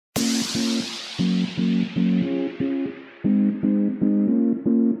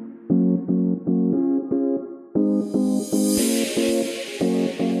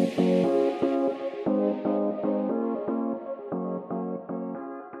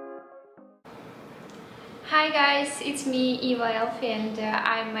Hi guys, it's me Eva Elfie and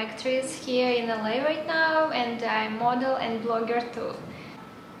I'm actress here in LA right now, and I'm model and blogger too.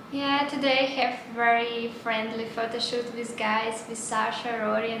 Yeah, today I have very friendly photo shoot with guys, with Sasha,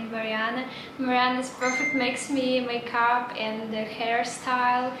 Rory and Mariana. Mariana's perfect makes me makeup and the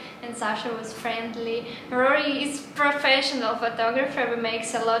hairstyle, and Sasha was friendly. Rory is professional photographer, we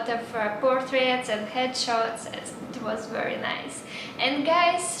makes a lot of portraits and headshots. It was very nice. And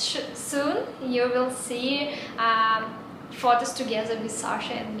guys, soon you will see photos together with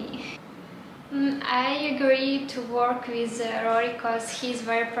Sasha and me. I agree to work with Rory because he's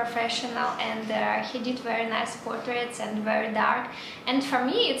very professional and he did very nice portraits and very dark. And for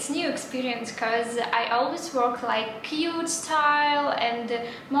me it's new experience because I always work like cute style and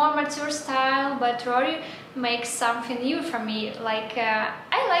more mature style, but Rory makes something new for me. Like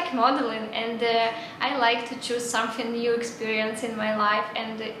I like modeling and I like to choose something new experience in my life,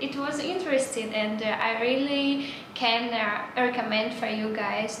 and it was interesting, and I really can recommend for you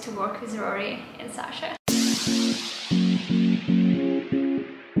guys to work with Rory and Sasha.